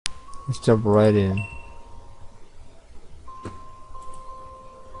Let's jump right in.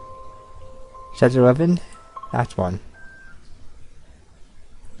 Chapter 11, Act 1.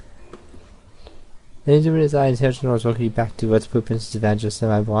 Ladies and gentlemen, I intentionally was welcome you back to Let's Play Princess Evangile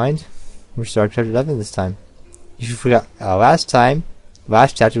Semi-Blind. We're starting chapter 11 this time. If you forgot, last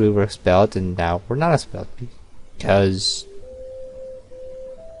chapter we were expelled, and now we're not expelled. Because...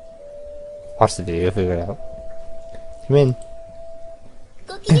 watch the video, figure it out. Come in.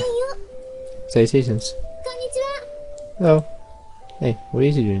 Salutations. Hello. Hey, what are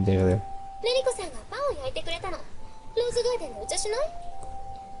you doing together?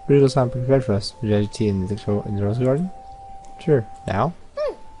 Rigo's-san prepared for us. Would you like tea in the rose garden? Sure. Now?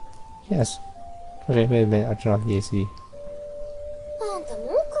 Yes. Okay, wait a minute. I'll turn off the AC.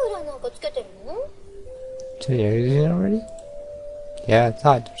 So the air conditioning already? Yeah, it's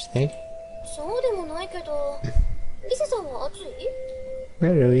hot, don't you think?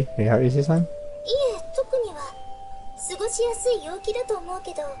 Not really. Are you hot, Issei-san?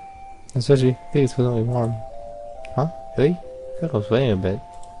 Especially, I think it's pleasantly warm. Huh? Really? I feel like I'm sweating a bit.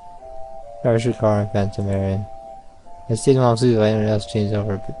 Drive your car and Phantom Marion. It's taking long to see if anyone else changed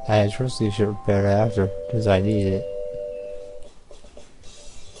over, but I had short sleeve shirt prepared right after, because I needed it.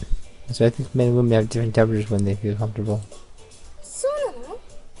 So I think men and women have different temperatures when they feel comfortable.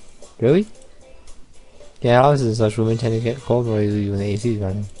 Really? Yeah, offices and such, women tend to get cold more easily when the AC is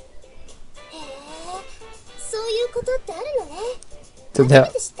running. So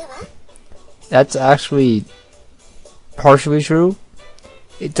that's actually partially true.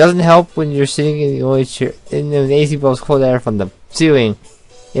 It doesn't help when you're sitting in the only chair, and the AC blows cold air from the ceiling.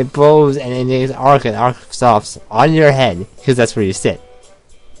 It blows and it arc stops on your head, because that's where you sit.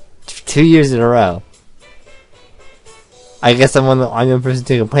 2 years in a row. I guess I'm the person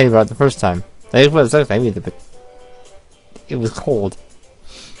to complain about it the first time. I think for the second time either, but it was cold.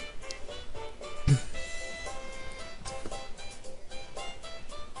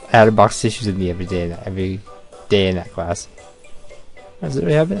 I had a box of tissues with me every day in that class. Has it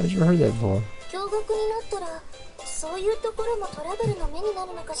really happened? I've never heard that before.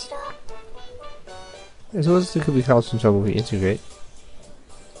 I suppose there could be cause some trouble if we integrate.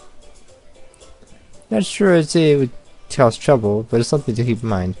 Not sure I'd say it would cause trouble, but it's something to keep in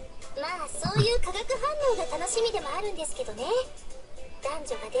mind.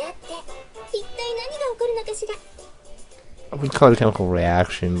 I would call it a chemical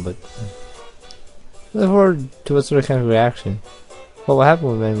reaction, but I look forward to what sort of chemical reaction. What will happen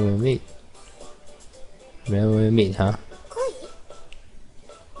when men and women meet? Men and women meet, huh?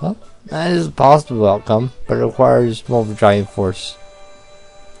 Well, that is a possible outcome, but it requires more of a driving force.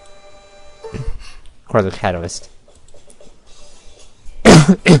 Requires a catalyst.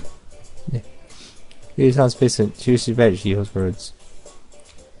 He sounds patient. She was better, she hears words.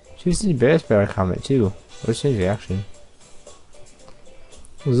 She was embarrassed by our comment too. What's his reaction?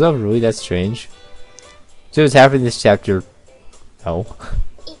 Was that really that strange? So what's happening in this chapter? No.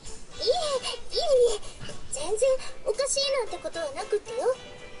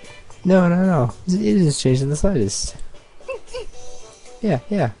 No. It isn't strange in the slightest.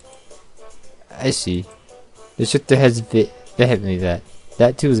 Yeah. I see. They shook their heads a bit vehemently.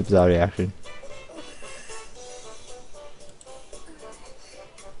 That too is a bizarre reaction.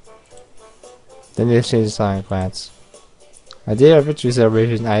 Then they exchanged a silent glance. On the day of our victory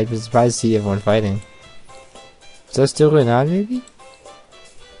celebration, I had been surprised to see everyone fighting. Is that still going on, maybe?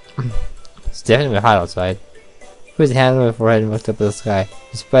 It's definitely hot outside. I put his hand on my forehead and looked up at the sky.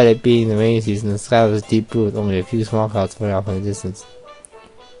 Despite it being the rainy season, the sky was deep blue with only a few small clouds floating off in the distance.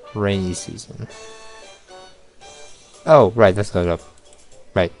 Rainy season. Oh, right, that's going up.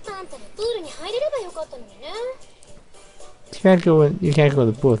 Right. You can't go in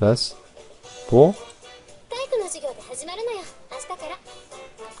the pool with us. Pool?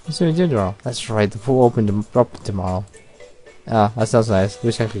 It's doing tomorrow. That's right, the pool opened up tomorrow. Ah, that sounds nice.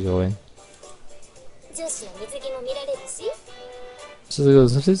 Wish I could go in. So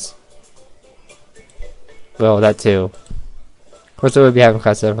those sisters? Well, that too. Of course, I would be having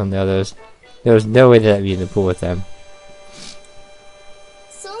class separate from the others. There was no way that I'd be in the pool with them.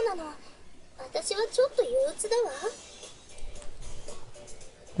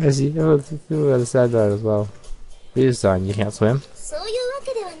 I see. Oh, people got a sad side as well. You're son, you can't swim?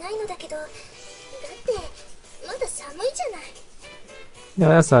 No,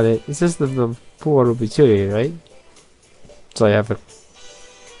 that's not it. It's just that the pool water will be chilly, right? So I have a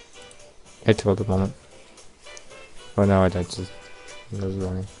head at the moment. Oh no, I don't. Just it was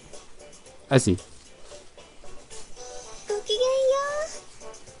running. I see.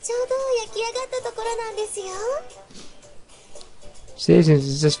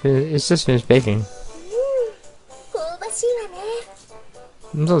 Citizens, it's just finished baking. It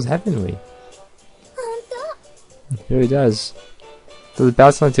smells heavenly. It really does. So the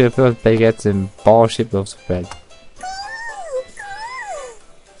bounce onto a fill with baguettes and ball-shaped loaves of bread.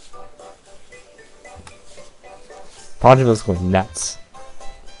 Ponchville's going nuts.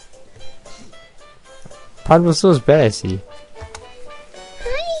 Ponchville still has bread, I see.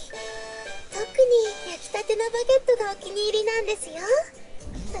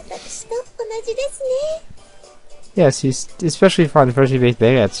 Yes, he's especially fond of freshly baked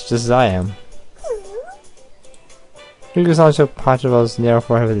baguettes, just as I am. Ryuko-san shook Ponchville's narrow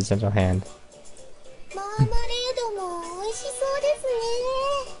forehead with his gentle hand.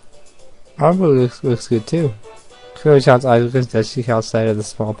 Ponchville looks good too. Kuro-chan's eyes looked as she outside of the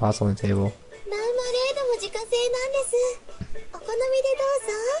small pots on the table.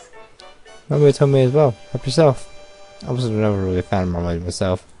 Marmalade homemade as well. Help yourself. I was never really a fan of marmalade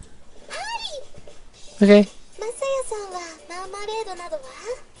myself. Okay.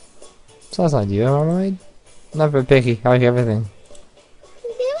 Sounds do you have marmalade? Not very picky. I like everything.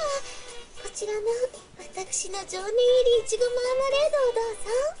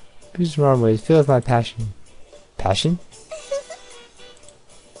 Peach marmalade filled with my passion. Passion?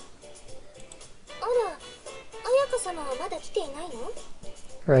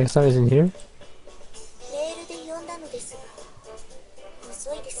 Alright, somebody's in here?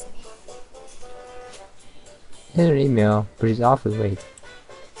 In an email, but he's awfully late.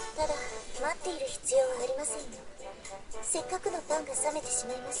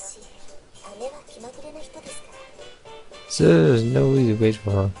 So there's no easy wait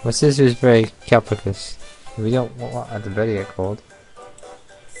for her. My sister is very capricious. We don't want the bed to get cold.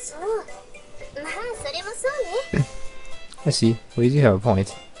 I see. Well, you do have a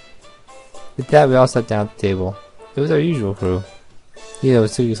point. With that, we all sat down at the table. It was our usual crew. You know,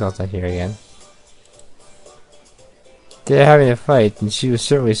 Tsugi-san's not here again. They're having a fight, and she was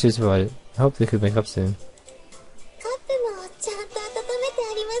certainly serious about it. I hope they could make up soon.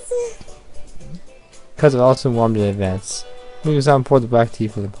 Cups are also warmed in advance. Ryuko-san poured the black tea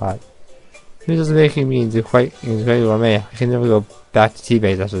from the pot. This is making me into quite gourmet. I can never go back to tea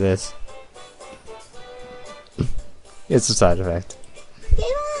bags after this. It's a side effect.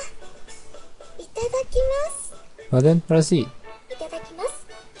 Well then, let's eat.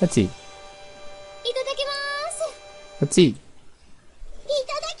 Let's eat. Let's eat.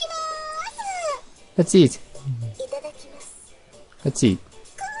 Let's eat. Let's eat.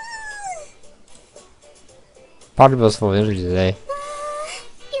 Ponchville's full of energy today.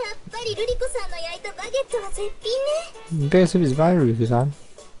 Baguette soup is fine, Ryuko-san.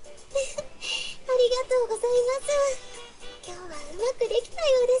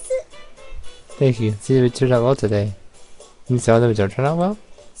 Thank you. See if it turned out well today. You saw them don't turn out well?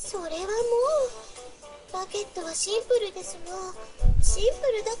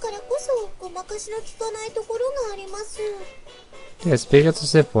 Yes, baguettes are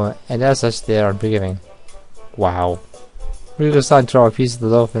simple, and as such they are unforgiving. Wow. Ryuko-san tore a piece of the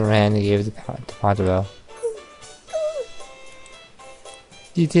loaf in her hand and gave it to Ponchville.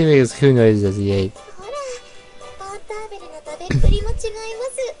 DT made his coo noises as he ate.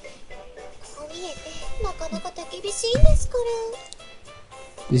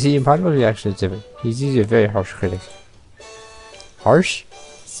 You see, in Ponchville's reaction is different. He's usually a very harsh critic. Harsh?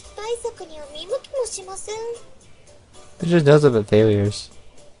 But just knows about failures.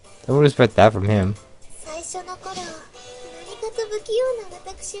 I wouldn't expect that from him.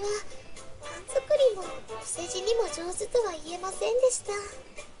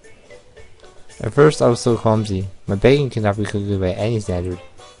 At first I was so clumsy. My baking cannot be cooked by any standard.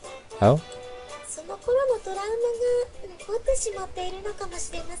 Oh?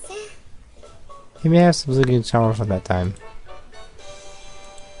 He may have some looking charm from that time.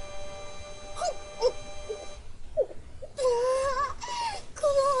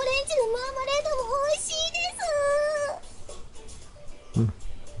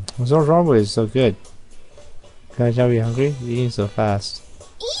 What's wrong with it? It's so good. Can I tell you hungry? You're eating so fast.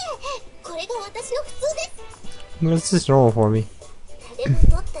 This is normal for me.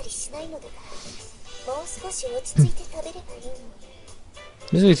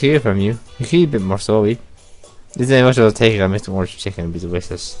 This is to hear from you. You can eat a bit more slowly. Isn't any much of a take it, I make the orange chicken and be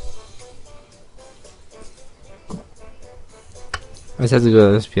delicious. I just have to go to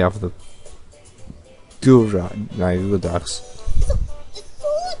the recipe off of the Google Docs.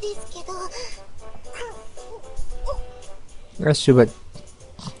 That's true, but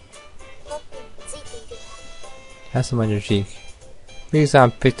have some on your cheek.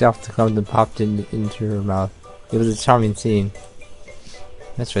 Ryuko-san picked off the crumbs and popped it into her mouth. It was a charming scene.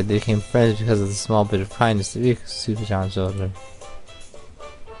 That's right, they became friends because of the small bit of kindness that Super-chan showed her.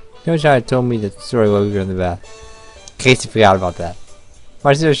 Super-chan told me the story while we were in the bath. In case you forgot about that.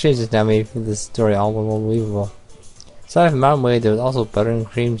 My sister changes now made this story all the more believable. Aside from mountain way, there was also butter and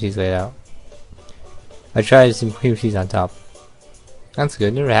cream cheese laid out. I tried some cream cheese on top. That's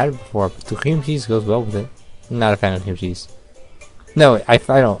good, never had it before, but the cream cheese goes well with it. I'm not a fan of cream cheese. No, I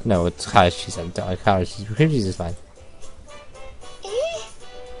don't, no, it's cottage cheese, I don't like cottage cheese, but cream cheese is fine.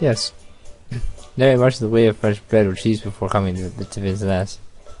 Yes. Never much in the way of fresh bread or cheese before coming to Vincent's nest.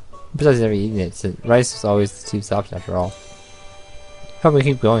 Besides, I've never eaten it, so rice is always the cheapest option after all. Help me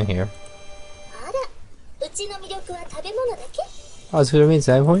keep going here. Oh, it's food means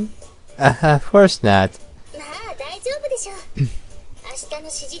that point? Of course not.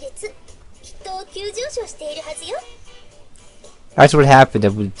 That's what happened.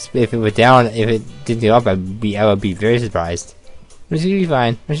 If it went down, if it didn't go up, I would be very surprised. But it's gonna be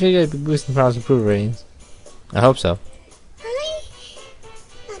fine. I'm sure you're gonna be boosting Promise Approval ratings. I hope so.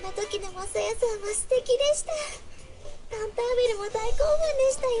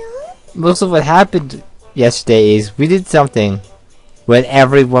 Most of what happened yesterday is we did something when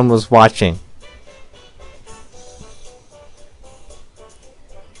everyone was watching.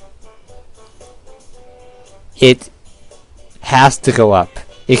 It has to go up.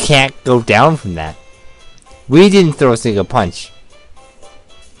 It can't go down from that. We didn't throw a single punch.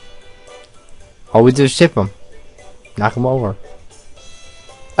 All we do is ship them. Knock them over.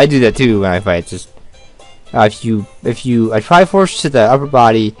 I do that too when I fight. Just if you I try force to the upper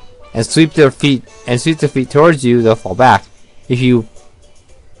body and sweep their feet towards you, they'll fall back. If you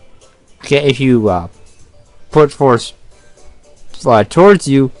put force towards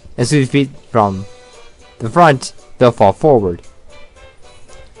you and sweep feet from the front, they'll fall forward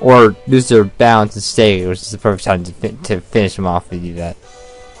or lose their balance and stay, which is the perfect time to finish them off if you do that.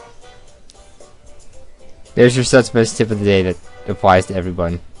 There's your suspense tip of the day that applies to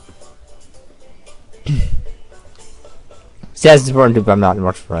everyone. Stance is important too, but I'm not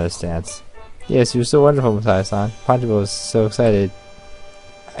much for this stance. Yes, you were so wonderful, Messiah-san. Ponchibo was so excited.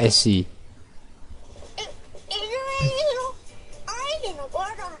 I see.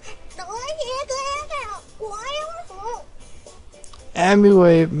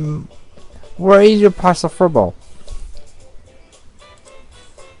 Anyway, where is your pasta furbo?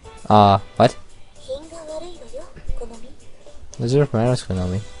 What? Is there a manners,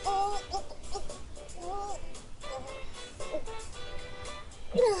 Konami?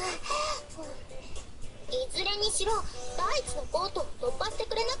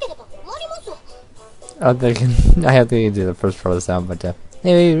 I have to do the first part of the sound, but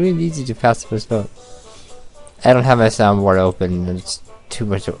anyway, it's really easy to pass the first vote. I don't have my soundboard open, and it's too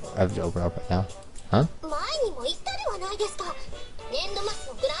much. I have to open up right now. Huh?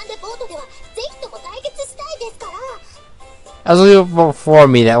 As long as you vote for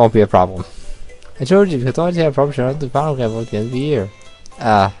me, that won't be a problem. I told you, because I wanted to have a problem at the final game at the end of the year.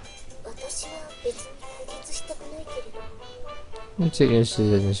 Let's take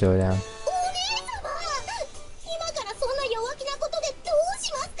interested in the showdown.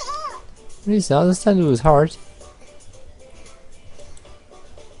 Please, now this time to lose heart.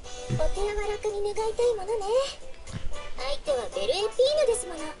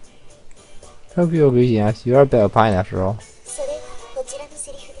 Hope you'll be yes. You are a bit of pine after all.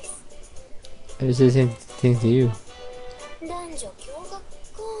 I say the same thing to you.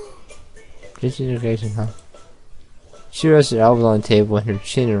 Gender integration, huh? She rested her elbows on the table and her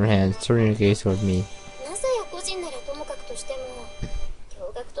chin in her hands, turning her gaze toward me.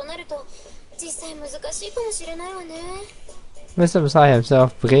 Mr. Messiah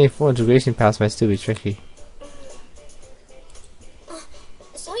himself, but getting full integration past might still be tricky.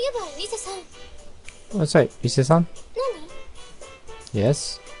 Oh, that's right, Ise-san?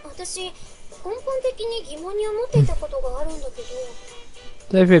 Yes?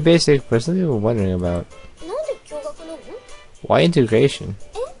 That's very basic, but something we're wondering about. Why integration?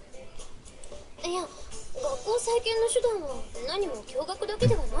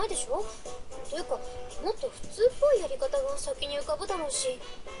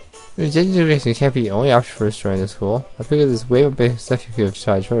 Gender integration can't be the only option for us to join the school. I figured there's way more basic stuff you could have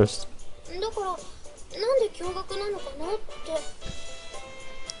tried first.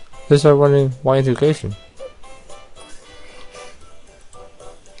 Just start wondering why integration.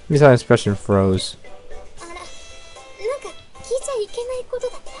 His expression froze.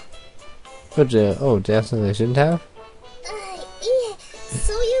 But that's something they shouldn't have?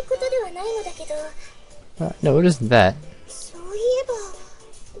 No, it isn't that.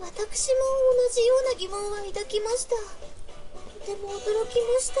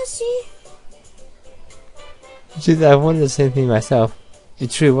 Geez, I wondered the same thing myself.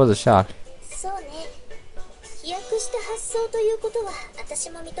 It truly was a shock.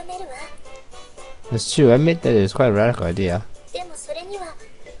 That's true, I admit that it is quite a radical idea.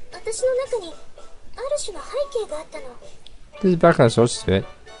 There's a background source to it.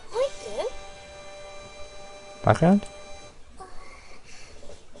 Background?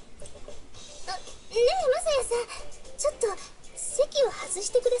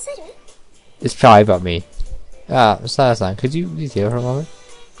 It's probably about me. Saya-san, could you please here for a moment?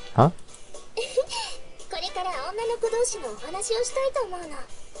 Huh?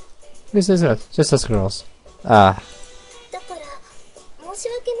 This is us, just us girls.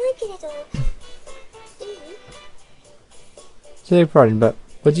 Take pardon, but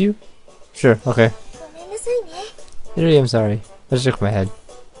would you? Sure, okay. Really, I'm sorry. I just shook my head.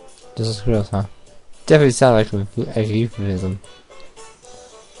 Just us girls, huh? Definitely sound like a euphemism.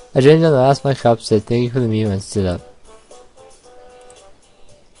 I drained down the last of my cup, said thank you for the meal, and stood up.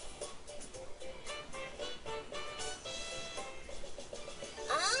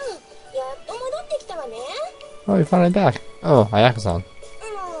 Oh, you're finally back. Oh, Ayaka-san.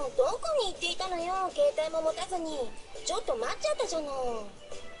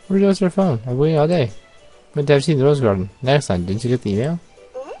 Where goes your phone? I've been waiting all day. Went to have seen the rose garden. Next time, didn't you get the email?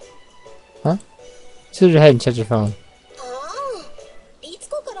 Huh? Scooted your head and checked your phone.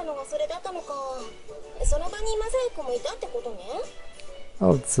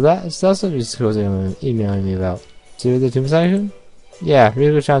 Oh, so that's what Ritsuko was emailing me about. So the Tombstone? Yeah,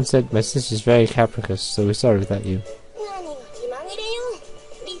 Ryuko-chan said my sister's very capricious, so we started without you.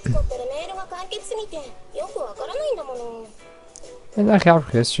 I'm not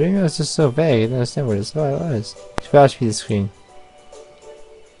capricious, Ringo was just so vague, I didn't understand what it was. She flashed me the screen.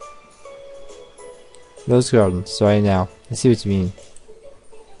 Rose garden, sorry now. I see what you mean.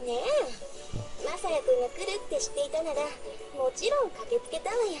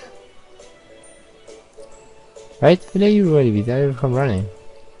 Right? I know you were going to be there to come running.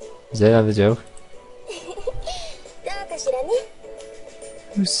 Is that another joke?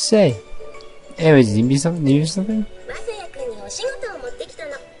 Who's to say? Anyway, did you need something? Need something?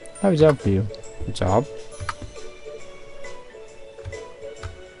 I have a job for you. A job?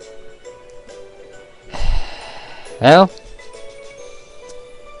 Well,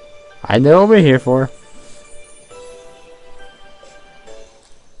 I know what we're here for.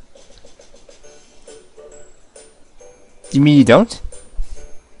 You mean you don't?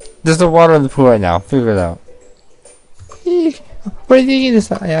 There's no water in the pool right now. Figure it out. What are you thinking this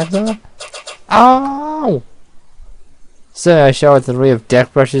Ayaka? Ow! So I shower with an array of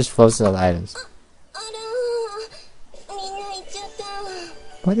deck brushes, floats, and other items.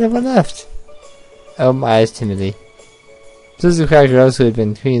 Whatever left? I opened my eyes timidly. Suzuka girls who had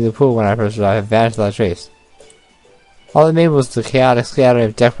been cleaning the pool when I first arrived have vanished without a trace. All that made was the chaotic scattering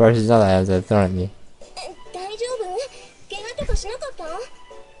of deck brushes and other items that had thrown at me.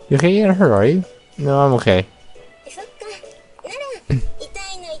 You okay? You're hurt, are you? No, I'm okay.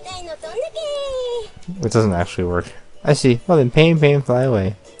 It doesn't actually work. I see. Well then, pain, fly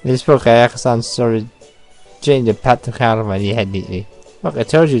away. As I spoke, Ayaka-san started trying to pat the crown of my head neatly. Look, I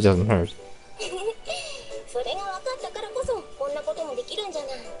told you it doesn't hurt.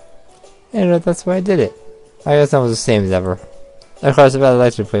 Yeah, that's why I did it. Ayaka-san was the same as ever. Of course, about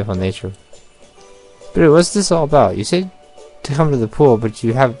lighter, playful nature. But what's this all about? You said to come to the pool, but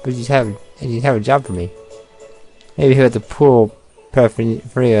you have a job for me. Maybe here at the pool for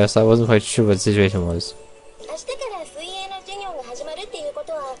you, so I wasn't quite sure what the situation was.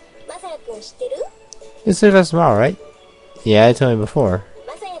 You said that's tomorrow, right? Yeah, I told him before.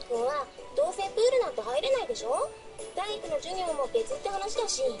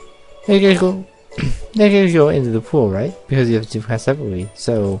 They can go into the pool, right? Because you have to pass separately.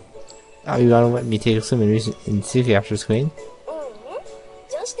 So, are you gonna let me take a swim in Suki after screen?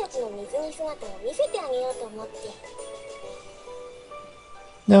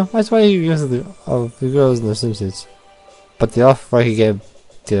 No, that's why you use the girls in their swimsuits. But they offer I could get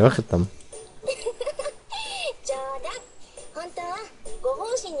to look at them.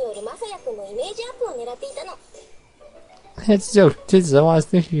 It's a joke. Jesus, I was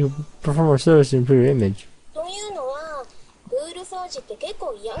thinking you perform more service to improve your image.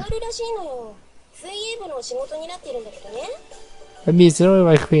 That means they don't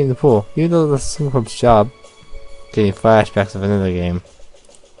like cleaning the pool, even though that's some club's job. Getting flashbacks of another game.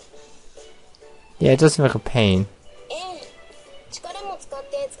 Yeah, it does seem like a pain.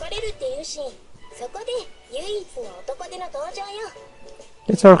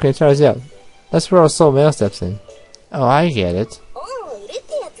 It's okay, it turns out. That's where our soul male steps in. Oh, I get it.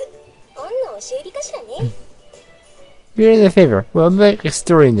 You're in their favor. Well, make a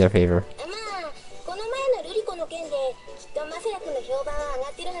story in their favor.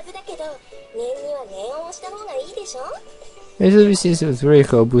 Maybe we see this with really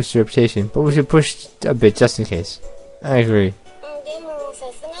cool boost your reputation, but we should push a bit just in case. I agree.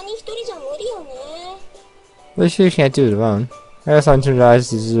 Well, sure you can't do it alone. I guess I turned our eyes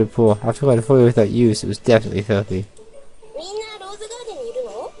to the pool. After going fully without use, it was definitely filthy.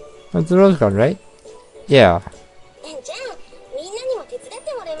 That's the rose garden, right? Yeah.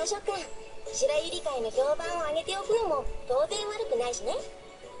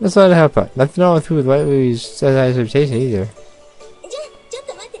 That's all to help out. Nothing wrong with who would lightly set his reputation either.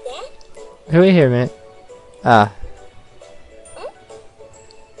 Hey, wait here a minute. Ah.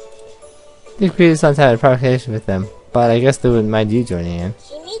 They created some type of private conversation with them, but I guess they wouldn't mind you joining in.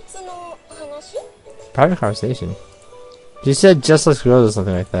 Private conversation? She said just like girls or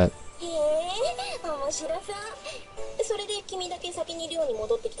something like that.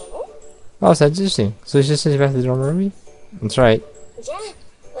 Oh, that's interesting. So she just sent you back to the dorm room? That's right.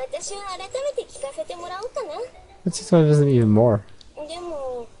 Let's explain this even more.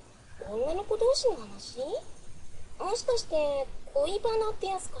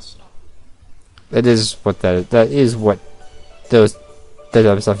 That is what that type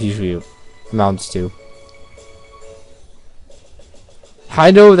of stuff usually amounts to.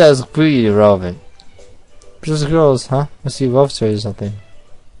 I know that is completely irrelevant. Just girls, huh? Must be love stories or something.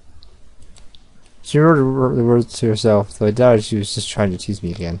 She wrote the words to herself, though I doubted she was just trying to tease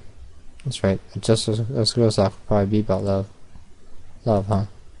me again. That's right. Just as girls talk would probably be about love. Love, huh?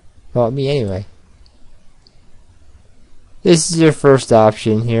 Well, me anyway. This is your first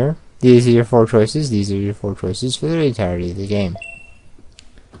option here. These are your 4 choices. These are your 4 choices for the entirety of the game.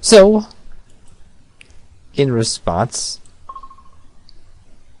 So, in response,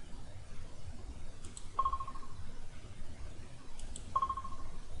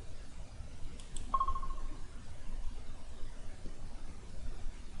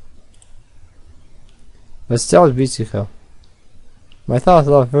 let's start with Ritsuko. My thought of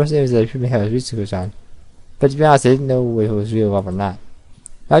the first image that appeared to me was Ritsuko-chan. But to be honest, I didn't know if it was real love or not.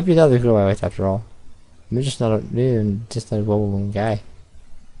 Might be another girl I liked after all. I'm just not a well-known guy.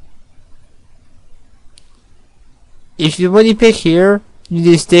 If you want to pick here, you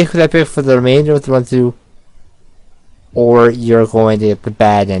need to stick with that pick for the remainder of the run through, or you're going to get the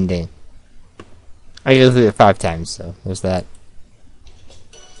bad ending. I go through it 5 times, so there's that.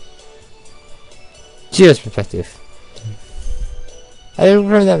 Cheers, perspective. I didn't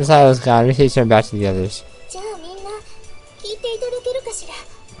remember that Messiah was gone. We should turn back to the others.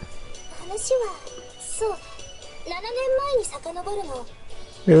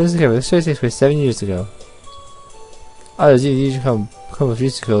 Wait, what's the story takes place 7 years ago. Oh, you need to come with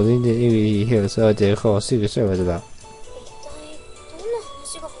Ritsuko, then you hear so the whole secret story was about.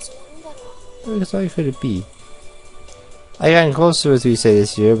 That's all could it be? I got closer with Risa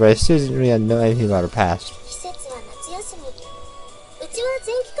this year, but I still didn't really know anything about her past.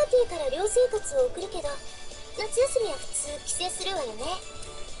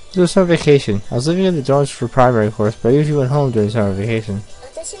 It was summer vacation. I was living in the dorms for primary course, but I usually went home during summer vacation.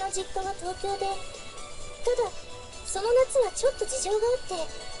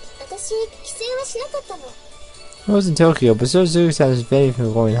 I was in Tokyo, but so Zuki-san was banned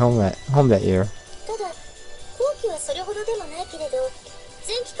from going home that year.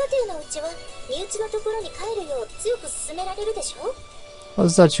 Well,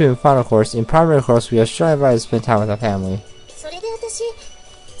 that's not true in final course. In primary course, we are strongly advised to spend time with our family.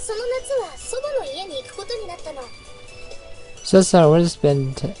 So that's not where to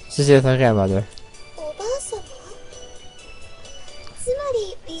spend to stay with my grandmother.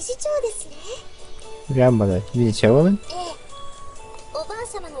 Grandmother, you mean the chairwoman?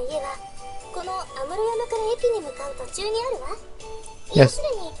 Yes.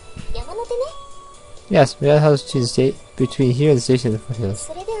 Yes, we have a house between here and the station in the foothills.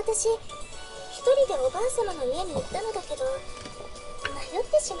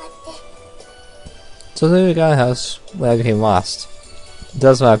 So then we got a house when I became lost. It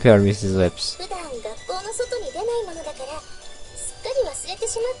does not appear on Reese's lips.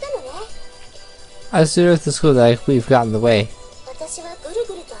 I stood at the school that I completely forgot in the way.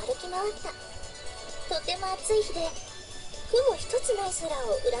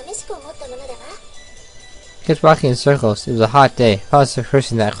 Kept walking in circles. It was a hot day. I was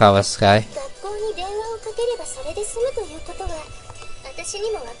cursing that cloudless sky.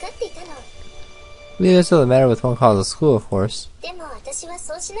 Leave us all the matter with one call to school, of course.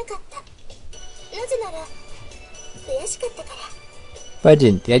 But I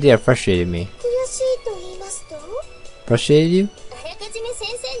didn't. The idea frustrated me. Frustrated you?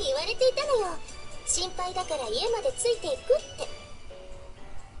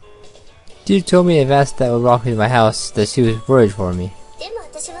 She told me in advance that would walk me to my house, that she was worried for me. I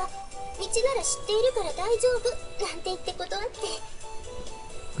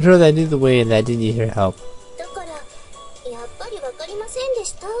told her that I knew the way and that I didn't need her help.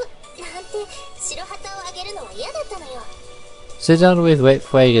 So down the way with the white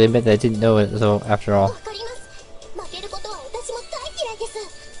flag and admit that I didn't know it so after all.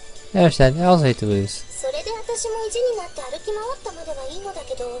 I understand, I also hate to lose.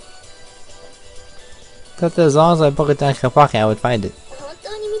 Thought that as long as I broke it down to my pocket, I would find it.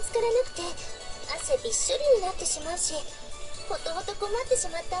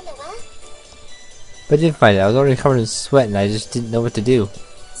 But I didn't find it. I was already covered in sweat and I just didn't know what to do.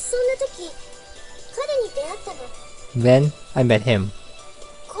 Then I met him.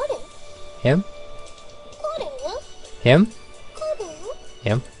 Him? Him?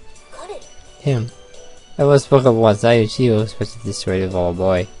 Him? Him. I was spoke up once. I and she was expected this story to involve a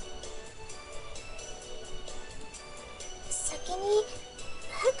boy.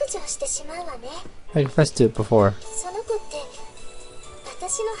 I confessed to it before.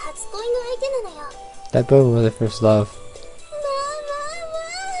 That boy was my first love.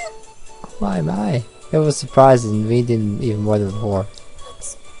 My. It was surprising. We didn't even more than before.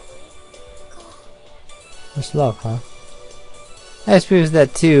 First love, huh? I experienced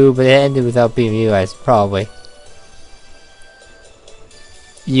that too, but it ended without being realized, probably.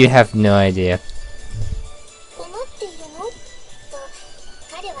 You have no idea.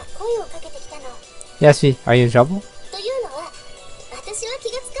 He asked me, are you in trouble?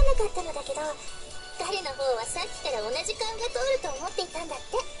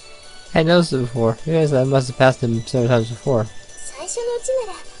 I noticed it before. You guys, I must have passed him several times before.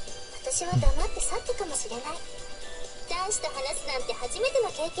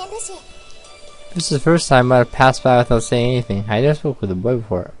 This is the first time I have passed by without saying anything. I never spoke with the boy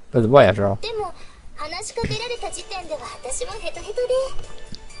before. With the boy, after all.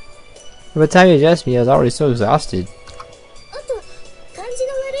 By the time he addressed me, I was already so exhausted.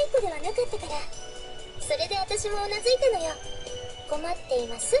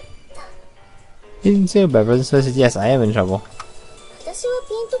 He didn't say about it, so I said, yes, I am in trouble.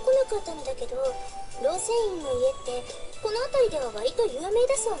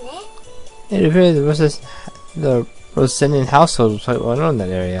 It appears the Rosenin household was quite well known in that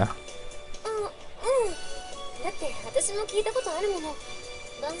area.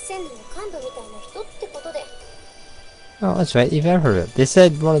 Oh, that's right, you've ever heard of it. They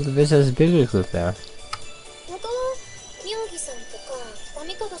said one of the business bigwigs lived there.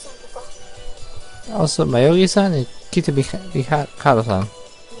 Also, Mayogi-san and Kitabikado-san.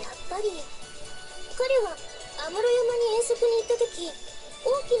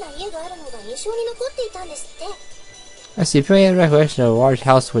 I see, Pui had recollection of a large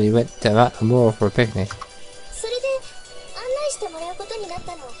house when he went to Mount Amuro for a picnic.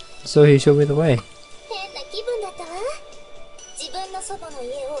 So he showed me the way.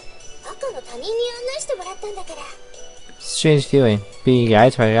 Strange feeling, being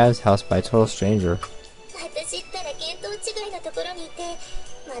guided to my guy's house by a total stranger.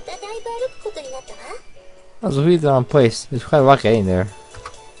 I was really the wrong place. It was quite a lot getting there.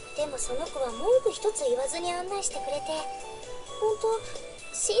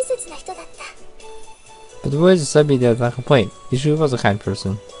 But the boys said me there without complaint. He sure was a kind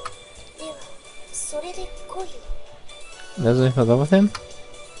person. Doesn't he feel in love with him?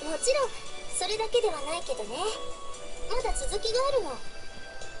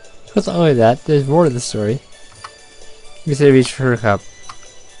 It's not only that, there's more to the story. You said reach for her cup.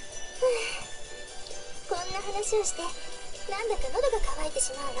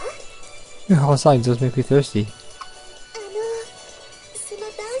 Your whole song does make me thirsty.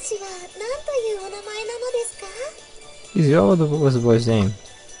 What was the boy's name?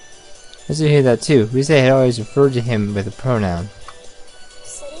 I should hear that too. We say had always referred to him with a pronoun.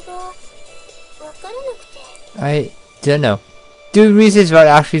 I don't know. Do research about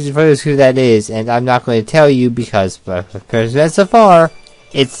actually who that is, and I'm not going to tell you because, but so far,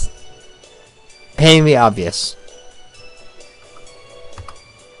 it's painfully obvious.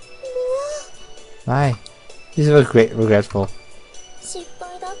 My, this was great, regretful.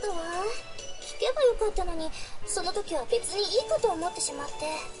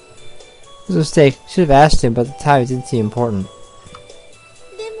 It was a mistake. Should have asked him, but at the time it didn't seem important.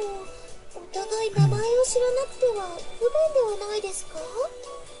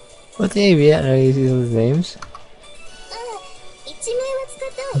 What the AV know these names?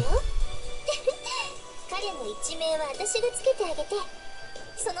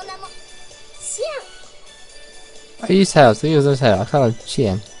 I use house. I use this house. I call him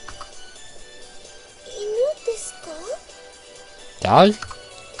Chien. Dog?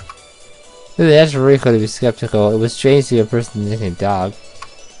 Dude, that's really cool to be skeptical. It was strange to see a person nicknamed dog.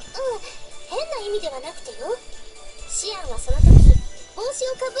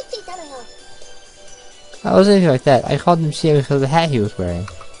 I was anything like that. I called him Chien because of the hat he was wearing.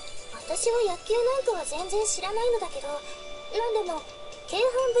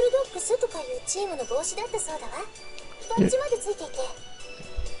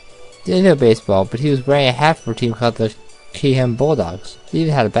 Didn't know baseball, but he was wearing a hat for a team called the Chisen Bulldogs. He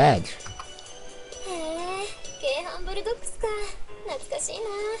even had a badge.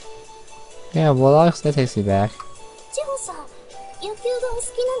 Yeah, Bulldogs? That takes me back.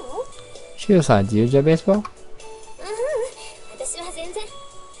 Chiho-san, do you enjoy baseball?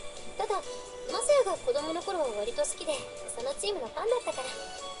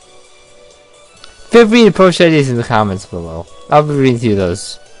 Feel free to post ideas in the comments below. I'll be reading through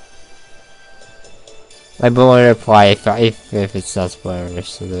those. I won't reply if it's not spoilers,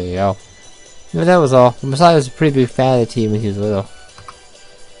 so there you go. No, that was all. Masai was a pretty big fan of the team when he was little.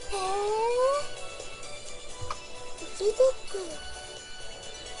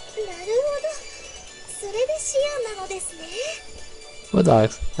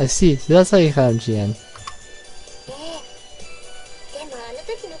 Bulldogs. I see. So that's how you call him Chien.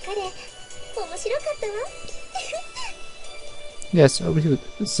 Yes, oh, he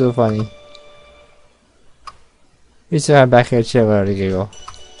was so funny. We still have back here chill to giggle.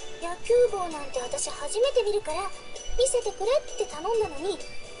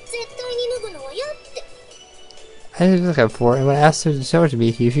 I didn't look up for it, and when I asked her to show it to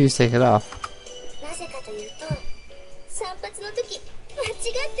me, he refused to take it off.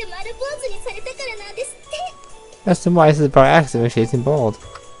 That's the why I said by accident when she's bald.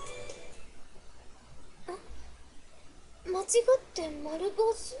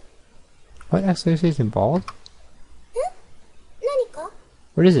 What actually she's bald?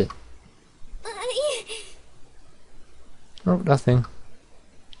 What is it? Oh, nothing.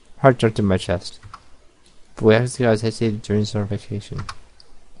 Heart jumped in my chest. But we actually got hesitated during summer vacation.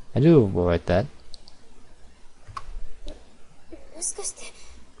 I do avoid that.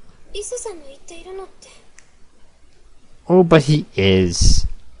 Oh, but he is.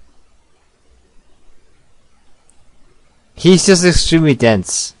 He's just extremely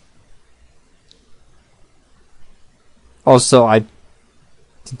dense. Also, I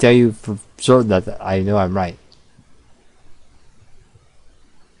to tell you for certain that I know I'm right.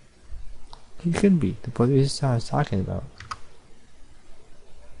 He could be. The police I was talking about.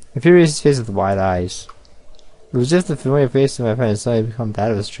 I furious his face with wide eyes. It was just the familiar face of my friend and suddenly become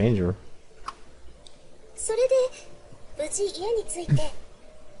that of a stranger.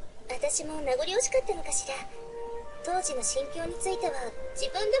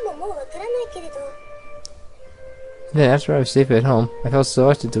 Then after I was safe at home, I felt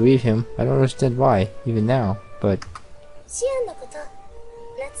selected to leave him. I don't understand why, even now, but...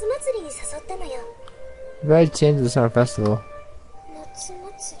 But I changed to the summer festival.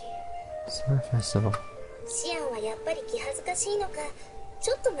 Summer festival.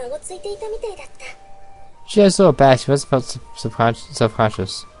 She was so bad, she must have felt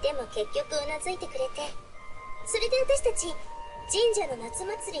self-conscious.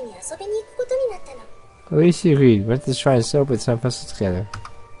 At least she agreed. We went to try and celebrate the summer festival together.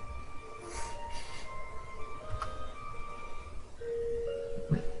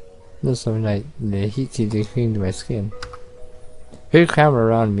 No summer night, the heat seemed to cling to my skin. Big camera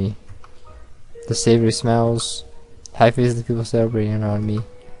around me. The savory smells, high faces of people celebrating around me.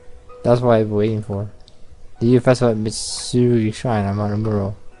 That's what I've been waiting for. The youth festival at Mitsuri Shrine on Mount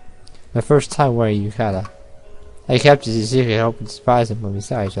Muro. My first time wearing yukata. I kept it a secret, hoping to surprise him when we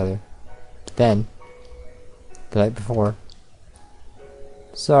saw each other. But then, the night before.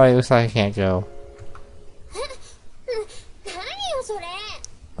 Sorry, looks like I can't go.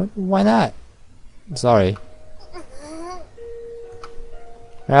 Why not? Sorry.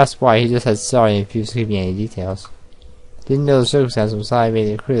 I asked why, he just said sorry and refused to give me any details. Didn't know the circumstances when Sai made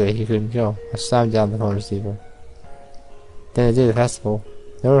it clear that he couldn't go. I slammed down the phone receiver. Then I did the festival.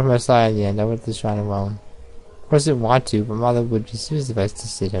 No one from my side in the end, I went to the shrine alone. Of course I didn't want to, but mother would be serious if I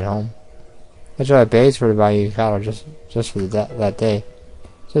just stayed at home. I tried to beg her to buy a yukata just for that day.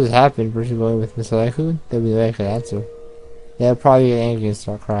 So it happened, were she going with Miss Laikun? There would be no way I could answer. They would probably get angry and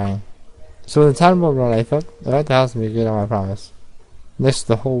start crying. So when the time rolled around, I left the house and made good on my promise. Next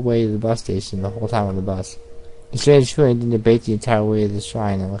the whole way to the bus station, the whole time on the bus. The strange feeling didn't abate the entire way of the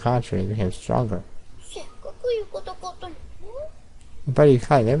shrine, on the contrary, it became stronger. But he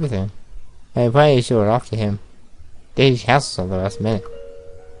caught everything. I planned to show it off to him. Then he canceled at the last minute.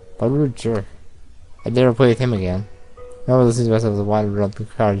 What a rude jerk. I'd never play with him again. I never listened to myself as I wandered around the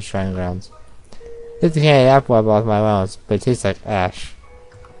crowded shrine grounds. Lift the candy apple I bought with my allowance, but it tastes like ash.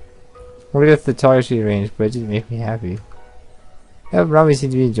 I wanted to go to the Toy Street range, but it didn't make me happy. Everyone around me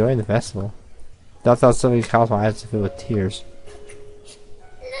seemed to be enjoying the festival. I thought something caused my eyes to fill with tears.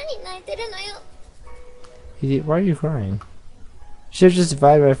 Why are you crying? Should have just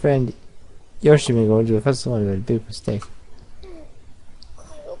invited my friend Yoshi and go to the festival and made a big mistake.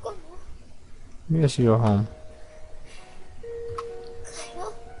 Maybe I should go home.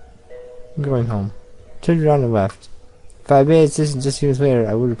 I'm going home. Turned around and left. If I had made a decision just a few minutes later,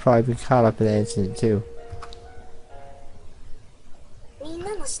 I would have probably been caught up in that incident too.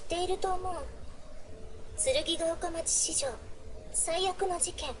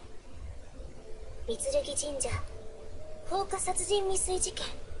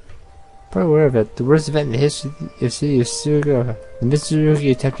 Probably aware of it. The worst event in the history of the city of Suga, the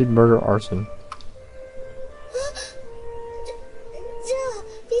Mitsurugi attempted murder arson.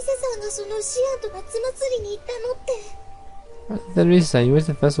 That reason, you went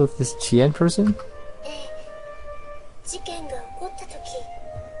to the festival with this Chien person?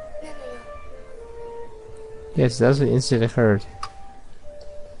 Yes, that's when the incident occurred.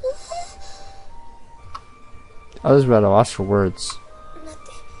 Others were at a loss for words.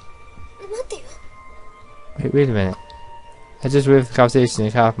 Wait a minute. I just waved the conversation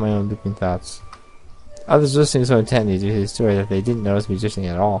and cut off my own looping thoughts. Others listening so intently to his story that they didn't notice me drifting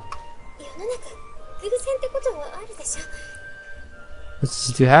at all.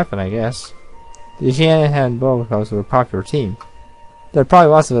 What's to happen, I guess? The Shanahan Bowling Clubs were a popular team. There are probably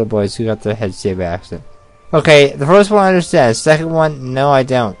lots of other boys who got their heads shaved by accident. Okay, the first one I understand. Second one, no I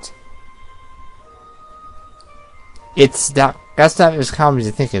don't. That's not as common as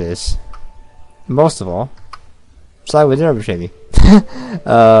you think it is. Most of all. So I would never shave you.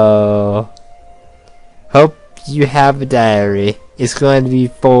 Hope you have a diary. It's going to be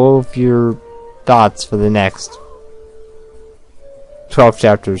full of your thoughts for the next 12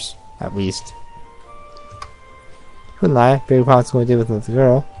 chapters, at least. Wouldn't lie, Barry Potts going to deal with another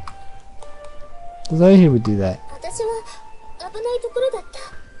girl. There's no way he would do that.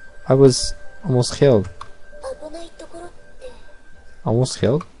 I was almost killed. Almost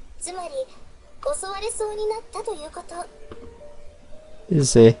killed? Did you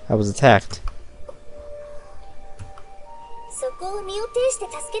say I was attacked?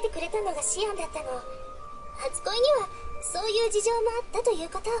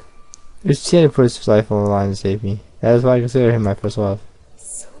 It's Chien who put his life on the line to save me. That is why I consider him my first love.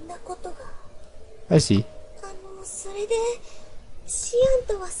 I see.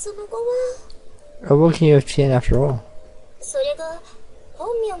 What can you have Chien after all?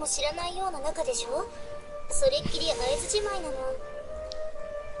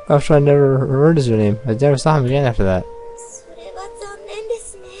 Oh, so I never heard his name. I never saw him again after that.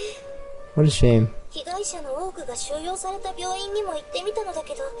 What a shame.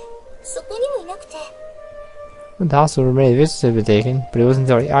 The hospital many visits had been taken, but it wasn't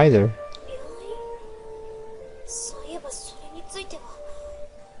there either.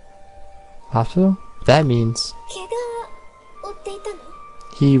 Hospital? That means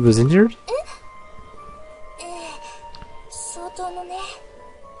he was injured?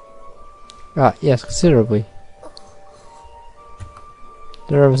 Ah, yes, considerably.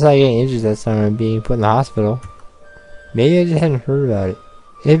 There was not getting injured that summer and being put in the hospital. Maybe I just hadn't heard about it.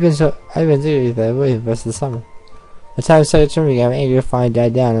 It had been so I've been thinking that way the rest of the summer. The time I started turning again, my anger finally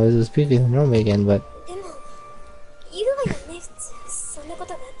died down. I was speaking normal again, but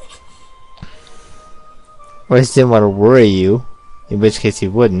I just didn't want to worry you, in which case he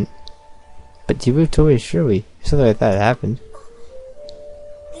wouldn't. But you would have told me surely if something like that happened.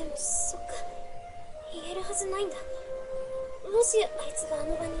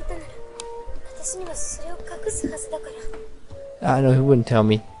 I know he wouldn't tell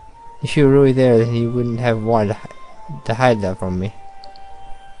me. If you were really there, then he wouldn't have wanted to hide that from me.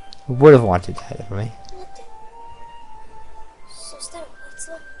 He would have wanted to hide it from me.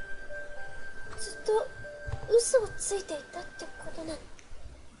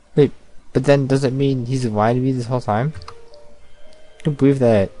 Wait, but then does it mean he's lying to me this whole time? I don't believe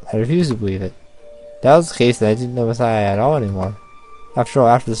that. I refuse to believe it. If that was the case, then I didn't know Messiah at all anymore. After all,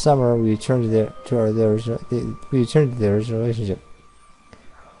 after the summer, we returned to their original relationship.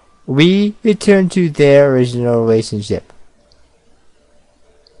 We returned to their original relationship.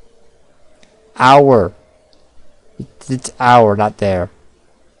 Our It's our, not there.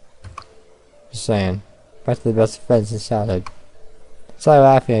 Just saying. Back to the best friends since childhood. Sorry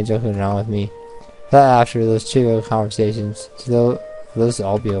laughing and joking around with me. That after those trivial conversations, to those to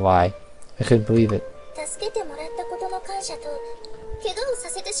all be a lie. I couldn't believe it.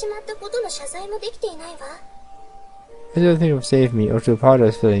 I don't think it would save me or to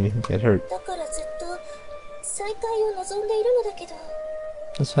apologize for letting me get hurt.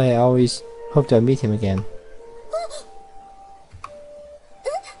 That's why I always hoped I'd meet him again.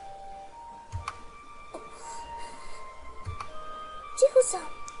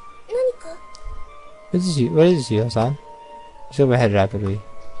 What is it, Jiho-san? I shook my head rapidly.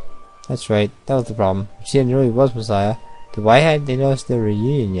 That's right, that was the problem. If she really was Messiah, then why hadn't they noticed their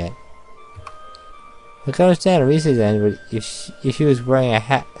reunion yet? I can understand Arisa's end, but if she was wearing a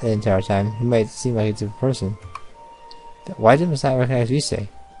hat the entire time, he might seem like a different person. But why did Messiah recognize Risa?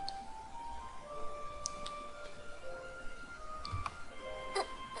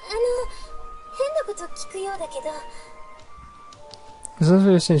 It's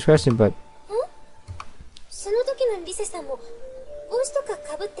also a strange question, but...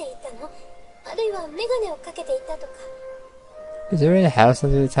 Is there in a hat or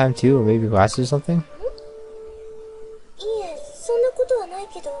something at the time too, or maybe glasses or something?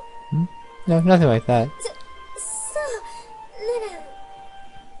 No, nothing like that.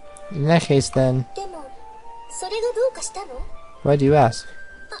 In that case then... Why do you ask?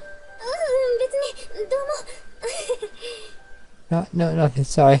 No, nothing,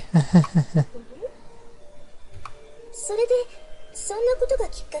 sorry.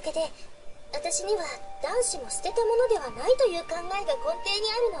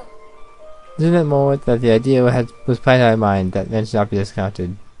 Isn't it more that the idea was planted in my mind that men should not be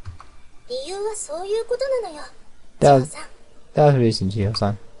discounted? That was the reason,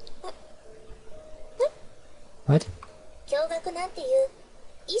 Jiho-san. What?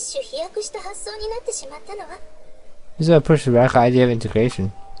 This is why I push the radical idea of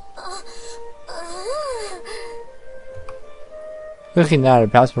integration. Looking now,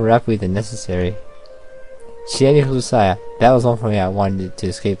 perhaps more rapidly than necessary. Shieni equals Messiah. That was one for me I wanted to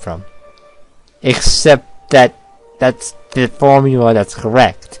escape from. Except that that's the formula that's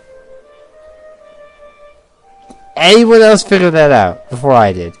correct. Anyone else figured that out before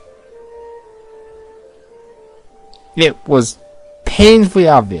I did? It was painfully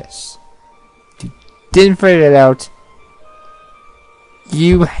obvious. If you didn't figure it out,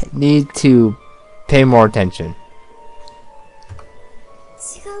 you need to pay more attention.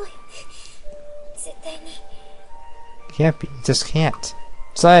 Can't be. Just can't.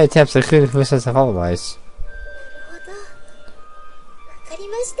 Sorry attempts, I couldn't convince myself otherwise.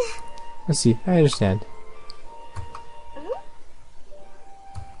 Let's see, I understand.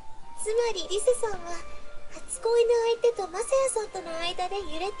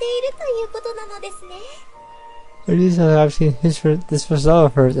 I've seen this result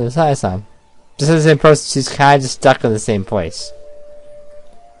of hers and Messiah-san. Just as the same person, she's kinda just stuck in the same place.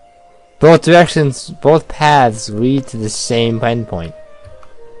 Both directions, both paths lead to the same endpoint.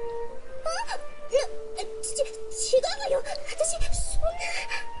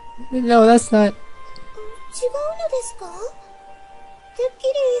 No, that's not.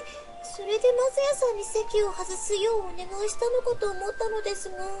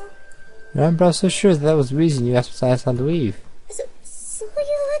 I'm not so sure that was the reason you asked Messiah-san to leave.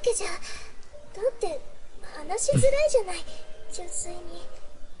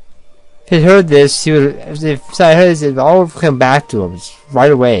 If he heard this, he would. If I heard this, it would all come back to him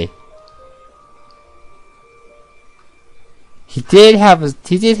right away. He did have a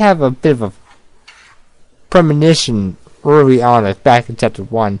bit of a premonition early on, like back in chapter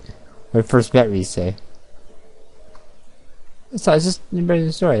 1, when we first met Risa. So it's just remembering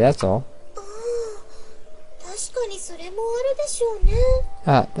the story. That's all.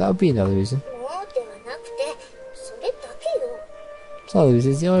 That would be another reason. It's not the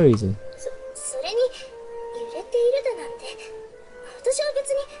reason. It's the only reason.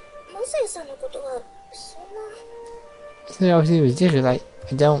 So obviously it was ridiculous.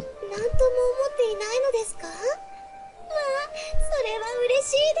 I don't.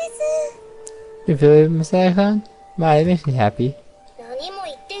 You feel it, Messiah-san? It makes me happy.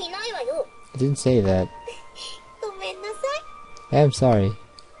 I didn't say that. I am sorry.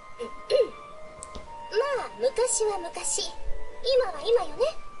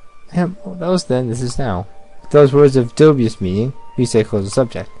 That was then, this is now. Those words of dubious meaning, you say close the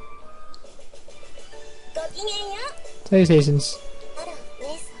subject. Salutations.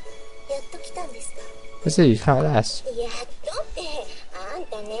 What's it? You can't last.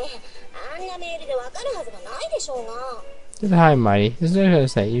 Just hi, Mighty. This is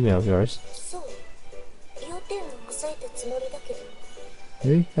just that email of yours.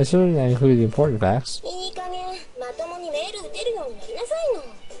 Really? I certainly include the important facts.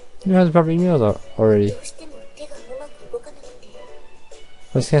 You have the proper emails already.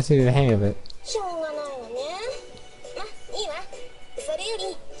 I just can't seem to get the hang of it.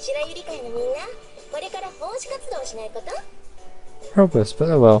 Hopeless, but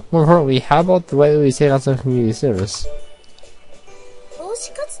oh well. More importantly, how about the way we take on some community service?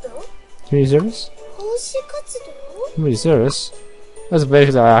 Community service? Community service? That's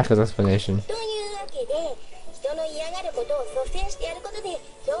basically our actual explanation.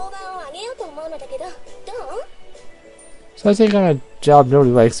 So I take on a job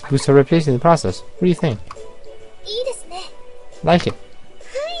nobody likes, boost her reputation in the process. What do you think? Like it?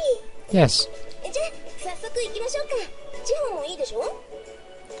 Yes.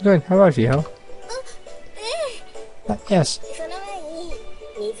 Good. How about you, Ho? Yes.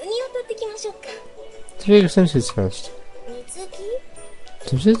 Let's make swimsuits first.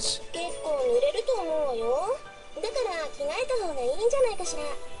 Swimsuits?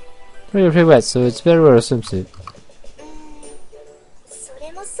 You're pretty wet, so it's better to wear a swimsuit.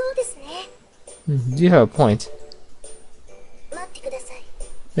 Do you have a point?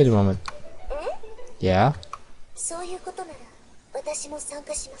 Wait a moment. Yeah?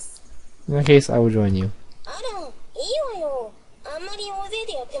 In that case, I will join you.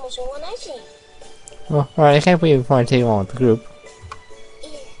 Well, alright, I can't wait before I take on with the group.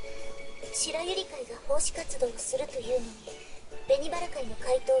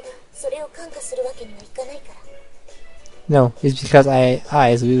 No, it's because I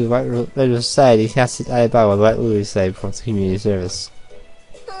as we White Society, has to I about what White Lily say before the community service.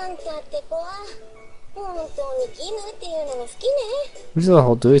 We still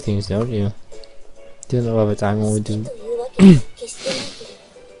whole do things, don't you? Doing a lot of time when we do.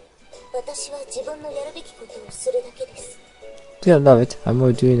 Still love it. I'm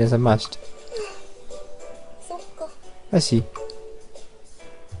only doing as I must. I see.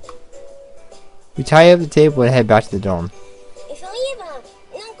 We tie up the table and head back to the dorm.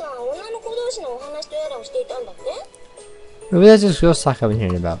 Maybe that's just girls talk I've been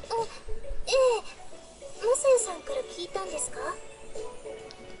hearing about.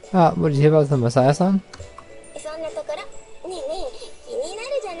 What did you hear about the Messiah-san?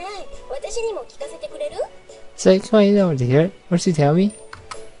 Say, come on, you don't want to hear it. What did she tell me?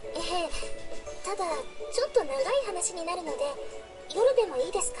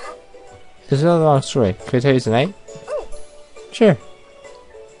 It's another long story. Can I tell you tonight? Sure.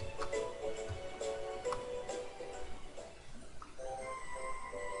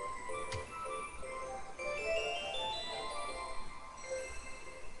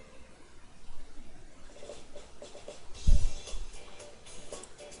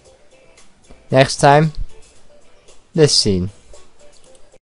 Next time, this scene.